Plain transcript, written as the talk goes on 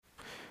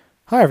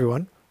Hi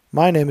everyone,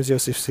 my name is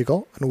Yosef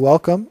Siegel, and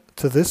welcome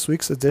to this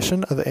week's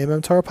edition of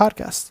the Torah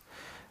podcast.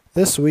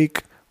 This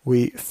week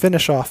we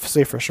finish off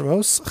Sefer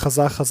Shemos,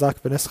 Chazak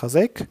Chazak V'nis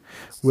Chazek,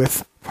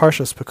 with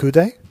Parshas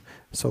Pekudei.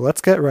 So let's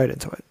get right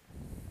into it.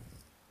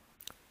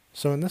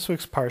 So in this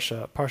week's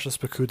Parshas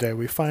Pekudei,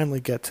 we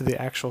finally get to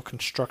the actual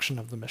construction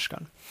of the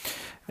Mishkan.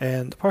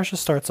 And the Parsha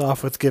starts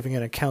off with giving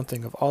an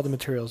accounting of all the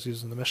materials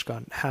used in the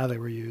Mishkan, how they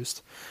were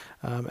used.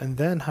 And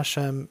then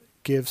Hashem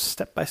gives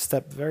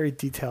step-by-step, very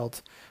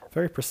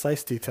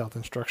precise detailed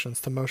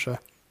instructions to Moshe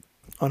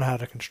on how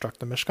to construct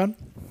the Mishkan.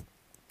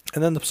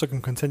 And then the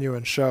Pesukim continue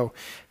and show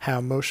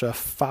how Moshe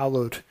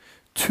followed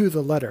to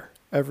the letter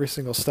every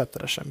single step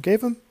that Hashem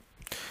gave him.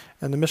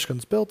 And the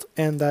Mishkan's built,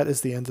 and that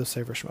is the end of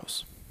Sefer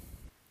Shemos.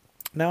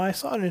 Now, I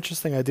saw an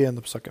interesting idea in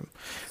the Pesukim,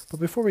 but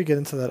before we get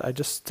into that, I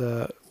just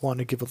want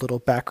to give a little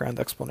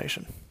background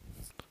explanation.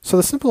 So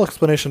the simple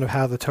explanation of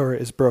how the Torah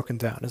is broken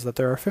down is that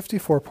there are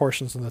 54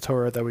 portions in the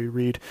Torah that we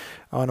read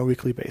on a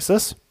weekly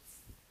basis,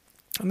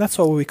 and that's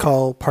what we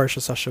call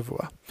Parshas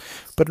HaShavua.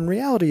 But in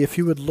reality, if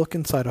you would look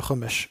inside a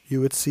Chumash, you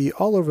would see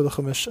all over the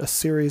Chumash a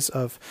series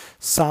of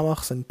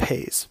Samachs and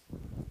Peis.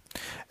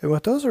 And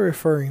what those are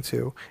referring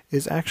to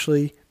is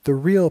actually the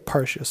real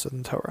Parshas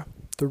in the Torah,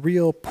 the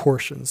real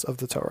portions of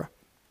the Torah,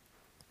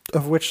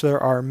 of which there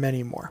are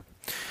many more.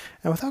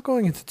 And without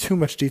going into too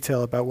much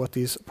detail about what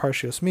these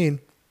Parshas mean,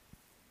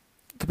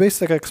 the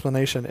basic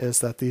explanation is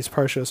that these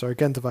Parshas are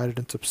again divided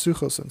into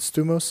Psuchos and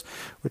Stumos,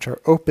 which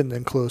are open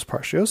and closed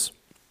Parshas.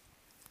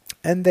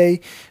 And they,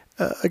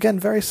 again,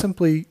 very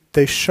simply,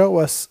 they show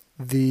us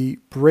the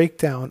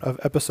breakdown of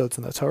episodes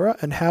in the Torah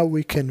and how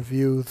we can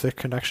view the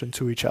connection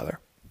to each other.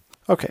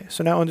 Okay,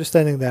 so now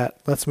understanding that,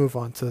 let's move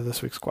on to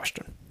this week's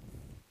question.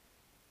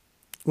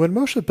 When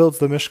Moshe builds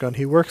the Mishkan,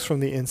 he works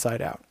from the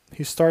inside out.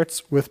 He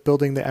starts with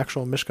building the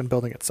actual Mishkan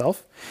building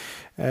itself.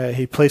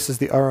 He places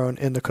the Aron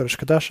in the Kodesh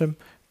Kodashim,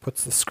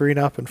 puts the screen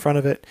up in front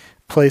of it,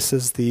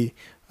 places the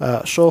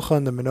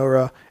Shulchan, the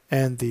Menorah,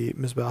 and the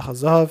Mizbeach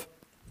HaZahav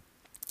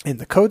in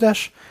the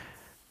Kodesh,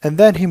 and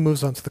then he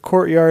moves on to the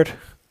courtyard,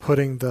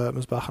 putting the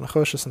Mizbeach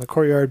HaNechoshes in the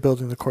courtyard,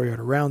 building the courtyard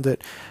around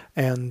it,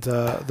 and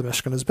the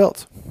Mishkan is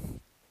built.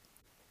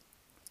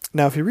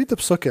 Now, if you read the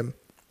Psukim,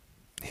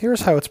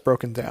 here's how it's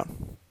broken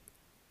down.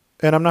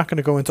 And I'm not going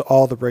to go into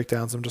all the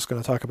breakdowns, I'm just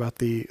going to talk about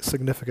the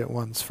significant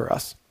ones for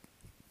us.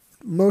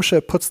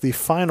 Moshe puts the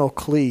final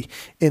Kli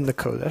in the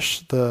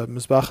Kodesh, the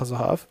Mizbeach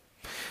HaZahav,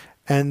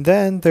 and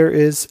then there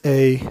is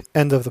a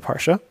end of the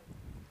Parsha,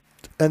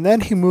 and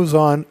then he moves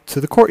on to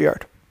the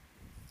courtyard.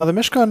 Now, the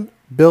Mishkan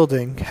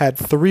building had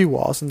 3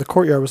 walls, and the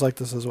courtyard was like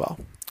this as well.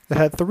 It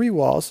had 3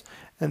 walls,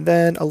 and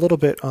then a little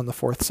bit on the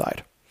 4th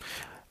side.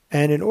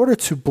 And in order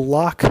to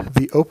block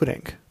the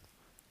opening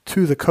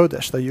to the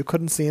Kodesh that you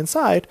couldn't see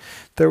inside,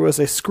 there was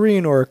a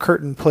screen or a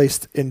curtain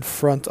placed in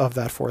front of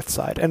that 4th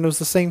side. And it was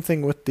the same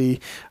thing with the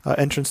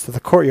entrance to the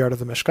courtyard of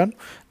the Mishkan,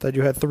 that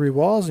you had 3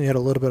 walls and you had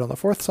a little bit on the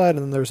 4th side,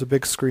 and then there was a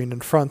big screen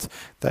in front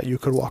that you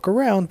could walk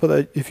around,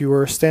 but if you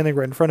were standing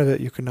right in front of it,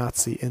 you could not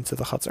see into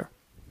the Chatzar.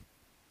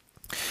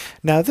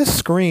 Now, this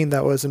screen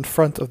that was in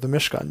front of the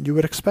Mishkan, you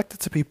would expect it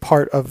to be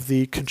part of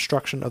the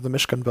construction of the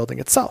Mishkan building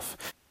itself.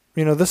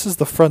 You know, this is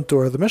the front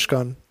door of the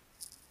Mishkan.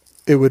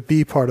 It would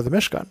be part of the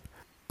Mishkan.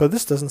 But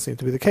this doesn't seem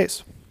to be the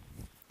case.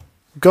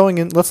 Going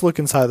in, let's look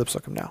inside the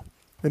Pesukim now.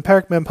 In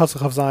Parak Mem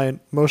Pasuk Chav Zayin,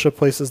 Moshe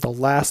places the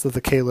last of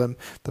the Kalim,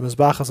 the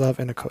Mizbeach HaZahav,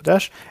 in a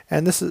Kodesh,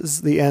 and this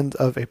is the end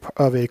of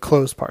a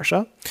closed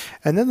Parsha.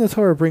 And then the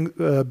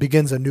Torah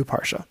begins a new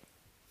Parsha.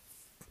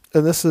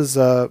 And this is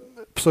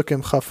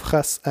Pesukim Chav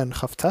Ches and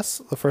Chav Tes,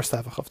 the first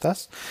half of Chav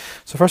Tes.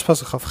 So first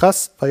Pasuk Chav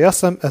Ches,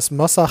 Vayasem es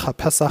Masach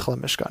HaPesach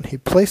LaMishkan. He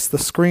placed the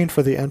screen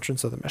for the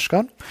entrance of the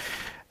Mishkan.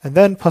 And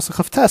then Pasuk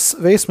Chav Tes,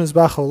 Veis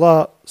Mizbach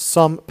Olah,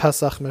 Sam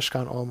Pesach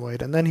Mishkan Ol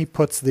Moed. And then he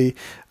puts the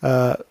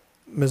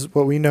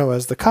what we know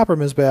as the copper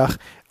Mizbeach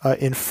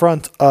in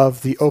front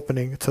of the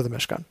opening to the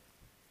Mishkan.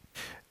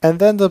 And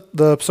then the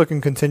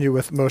Pesukim continue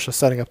with Moshe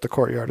setting up the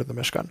courtyard of the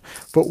Mishkan.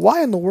 But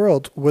why in the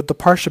world would the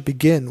Parsha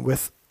begin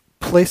with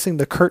placing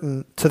the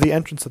curtain to the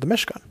entrance of the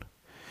Mishkan?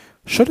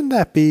 Shouldn't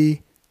that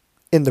be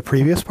in the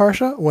previous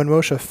Parsha, when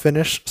Moshe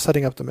finished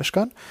setting up the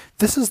Mishkan?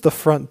 This is the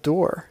front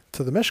door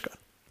to the Mishkan.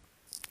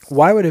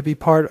 Why would it be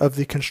part of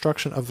the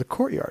construction of the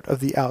courtyard, of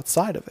the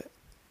outside of it?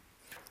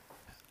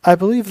 I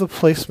believe the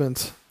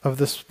placement of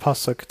this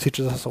pasuk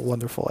teaches us a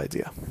wonderful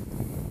idea.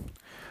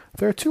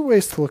 There are 2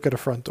 ways to look at a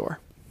front door.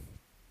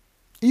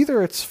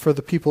 Either it's for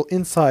the people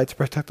inside to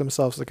protect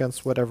themselves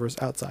against whatever is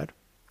outside,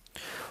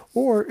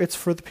 or it's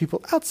for the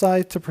people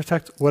outside to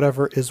protect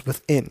whatever is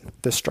within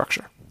this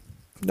structure.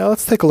 Now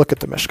let's take a look at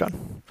the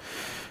Mishkan.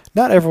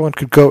 Not everyone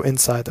could go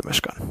inside the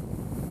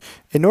Mishkan.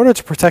 In order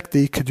to protect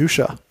the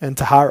Kedusha and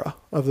Tahara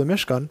of the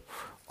Mishkan,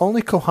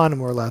 only Kohanim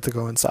were allowed to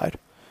go inside.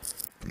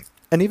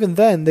 And even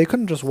then, they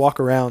couldn't just walk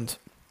around,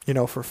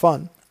 for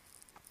fun.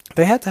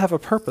 They had to have a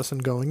purpose in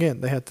going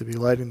in. They had to be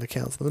lighting the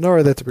candles of the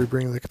menorah, they had to be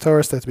bringing the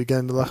Ketores, they had to be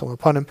getting the Lechem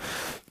Upanim.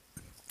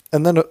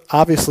 And then,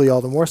 obviously,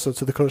 all the more so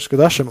to the Kodesh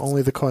Kodashim,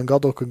 only the Kohen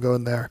Gadol could go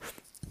in there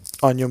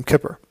on Yom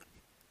Kippur.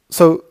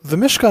 So the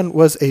Mishkan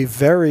was a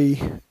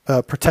very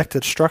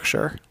protected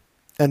structure,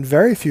 and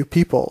very few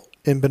people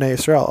in Bnei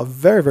Israel,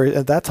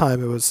 at that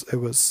time it was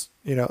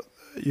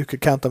you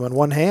could count them on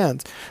one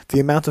hand,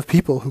 the amount of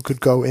people who could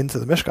go into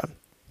the Mishkan.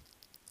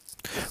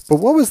 But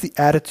what was the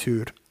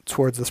attitude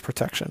towards this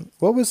protection?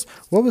 What was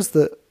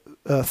the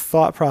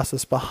thought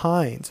process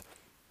behind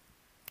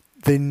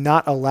the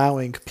not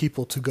allowing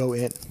people to go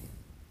in?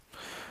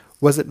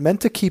 Was it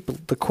meant to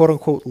keep the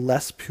quote-unquote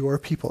less pure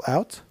people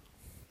out?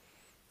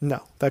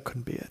 No, that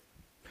couldn't be it.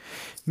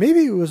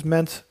 Maybe it was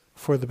meant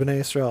for the Bnei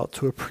Israel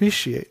to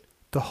appreciate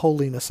the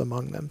holiness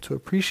among them, to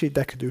appreciate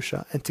that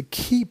Kedusha, and to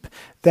keep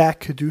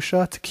that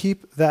Kedusha, to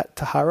keep that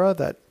Tahara,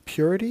 that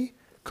purity,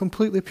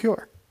 completely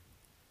pure.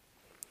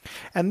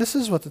 And this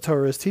is what the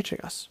Torah is teaching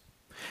us.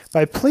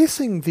 By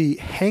placing the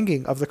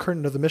hanging of the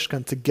curtain of the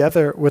Mishkan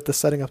together with the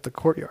setting up the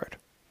courtyard,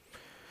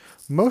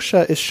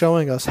 Moshe is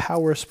showing us how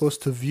we're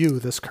supposed to view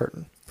this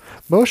curtain.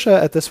 Moshe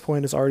at this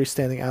point is already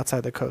standing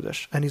outside the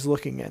Kodesh, and he's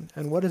looking in.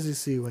 And what does he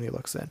see when he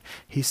looks in?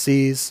 He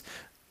sees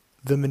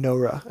the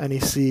menorah, and he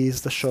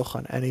sees the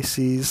shulchan, and he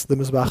sees the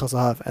mizbach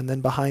hazahav, and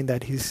then behind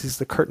that he sees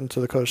the curtain to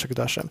the Kodesh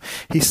HaKodashim.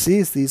 He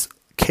sees these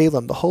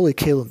kalim, the holy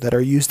kalim, that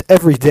are used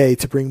every day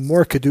to bring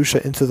more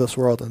Kedusha into this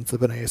world, into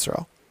Bnei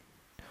Israel.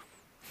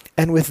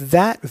 And with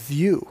that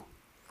view,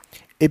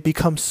 it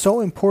becomes so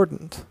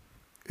important.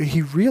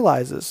 He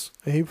realizes,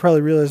 and he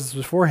probably realized this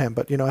beforehand,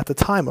 but at the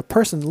time, a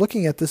person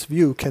looking at this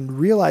view can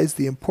realize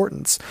the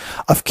importance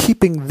of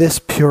keeping this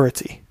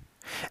purity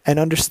and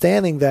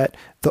understanding that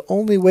the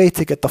only way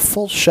to get the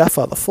full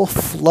shefa, the full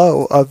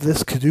flow of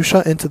this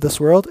Kedusha into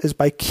this world is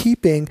by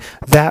keeping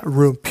that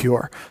room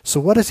pure. So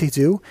what does he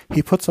do?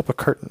 He puts up a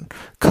curtain,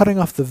 cutting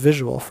off the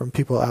visual from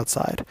people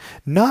outside,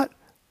 not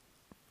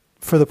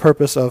for the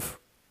purpose of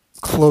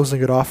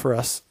closing it off for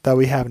us that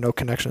we have no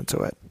connection to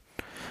it,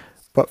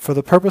 but for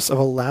the purpose of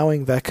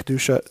allowing that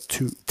Kedusha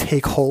to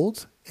take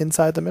hold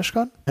inside the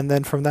Mishkan, and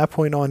then from that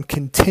point on,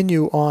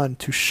 continue on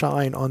to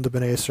shine on the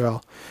Bnei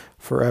Israel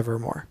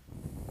forevermore.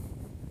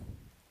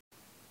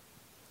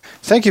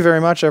 Thank you very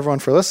much, everyone,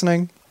 for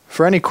listening.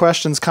 For any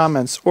questions,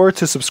 comments, or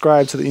to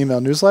subscribe to the email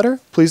newsletter,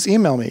 please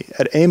email me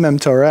at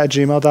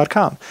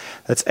amemtorah@gmail.com.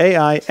 That's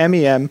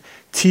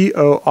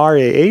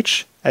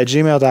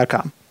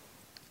AIMEMTORAH@gmail.com.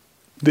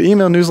 The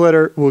email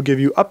newsletter will give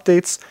you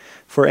updates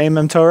for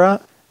Amem Torah,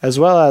 as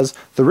well as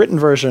the written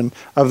version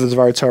of the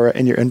Dvar Torah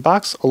in your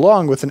inbox,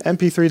 along with an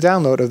MP3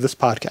 download of this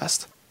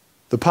podcast.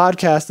 The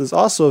podcast is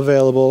also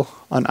available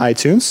on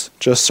iTunes.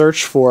 Just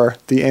search for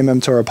the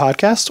Amem Torah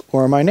podcast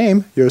or my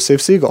name,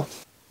 Yosef Siegel.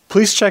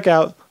 Please check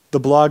out the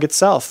blog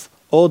itself,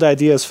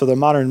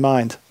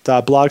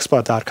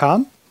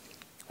 oldideasfortheModernMind.blogspot.com,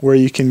 where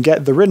you can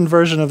get the written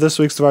version of this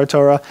week's Dvar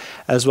Torah,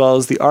 as well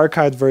as the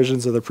archived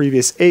versions of the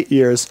previous 8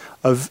 years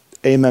of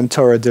Amem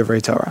Torah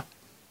Divrei Torah.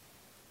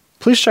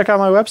 Please check out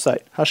my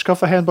website,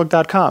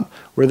 hashkafahandbook.com,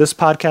 where this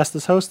podcast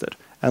is hosted,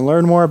 and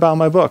learn more about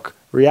my book,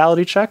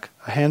 Reality Check,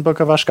 A Handbook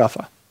of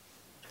Hashkafa.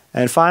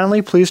 And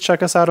finally, please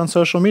check us out on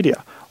social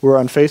media. We're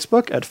on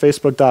Facebook at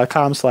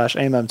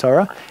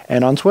facebook.com/AmemTorah,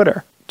 and on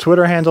Twitter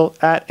handle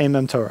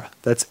 @AmemTorah.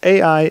 That's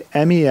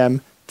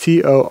AIMEMTORAH.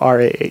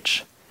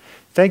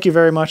 Thank you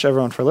very much,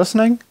 everyone, for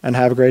listening, and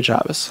have a great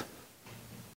Shabbos.